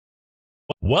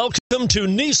Welcome to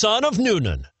Nissan of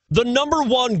Newnan, the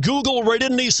 #1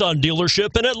 Google-rated Nissan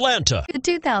dealership in Atlanta. The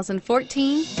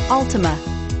 2014 Altima.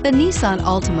 The Nissan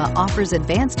Altima offers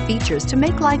advanced features to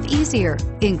make life easier,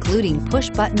 including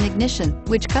push-button ignition,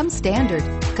 which comes standard.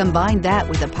 Combine that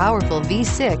with a powerful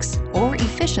V6 or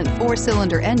efficient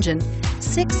 4-cylinder engine,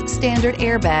 6 standard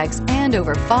airbags, and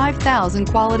over 5,000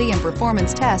 quality and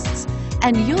performance tests,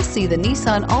 and you'll see the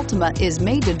Nissan Altima is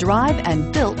made to drive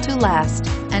and built to last,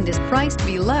 and is priced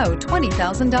below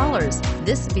 $20,000.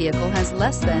 This vehicle has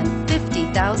less than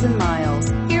 50,000 miles.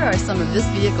 Here are some of this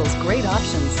vehicle's great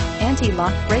options: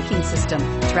 anti-lock braking system,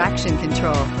 traction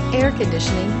control, air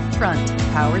conditioning, front,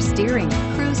 power steering,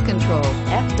 cruise control,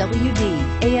 FWD,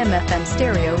 AM/FM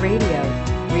stereo radio,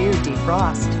 rear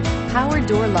defrost, power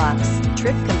door locks,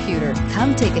 trip computer.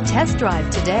 Come take a test drive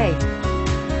today.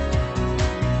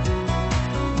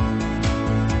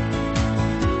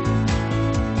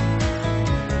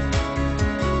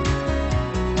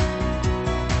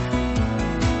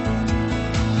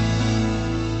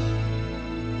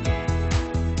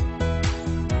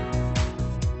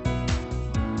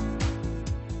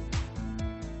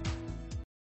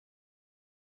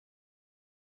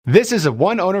 This is a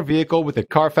one-owner vehicle with a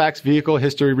Carfax Vehicle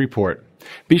History Report.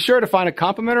 Be sure to find a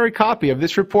complimentary copy of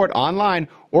this report online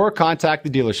or contact the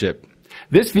dealership.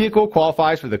 This vehicle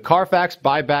qualifies for the Carfax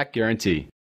Buyback Guarantee.